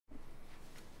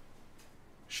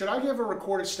Should I give a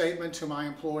recorded statement to my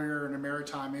employer in a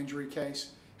maritime injury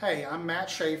case? Hey, I'm Matt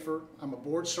Schechter. I'm a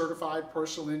board-certified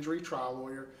personal injury trial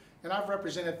lawyer, and I've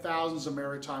represented thousands of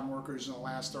maritime workers in the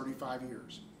last 35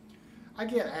 years. I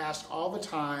get asked all the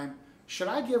time, should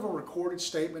I give a recorded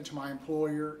statement to my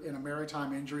employer in a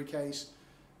maritime injury case?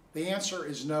 The answer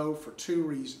is no for two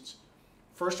reasons.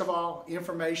 First of all,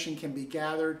 information can be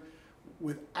gathered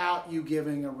without you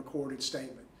giving a recorded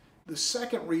statement. The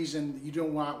second reason that you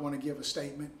don't want to give a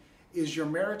statement is your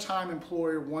maritime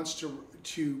employer wants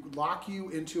to lock you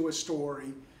into a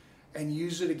story and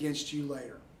use it against you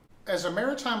later. As a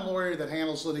maritime lawyer that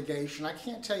handles litigation, I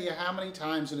can't tell you how many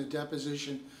times in a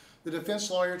deposition the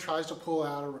defense lawyer tries to pull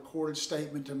out a recorded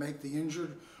statement to make the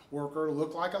injured worker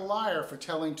look like a liar for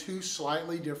telling two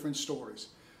slightly different stories.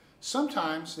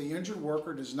 Sometimes the injured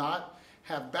worker does not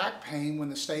have back pain when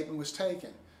the statement was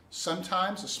taken.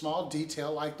 Sometimes a small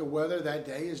detail like the weather that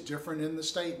day is different in the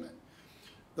statement.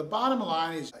 The bottom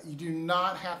line is you do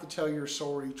not have to tell your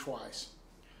story twice.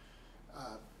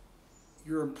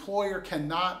 Your employer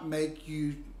cannot make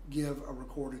you give a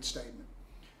recorded statement.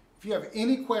 If you have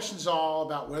any questions at all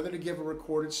about whether to give a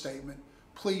recorded statement,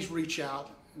 please reach out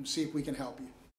and see if we can help you.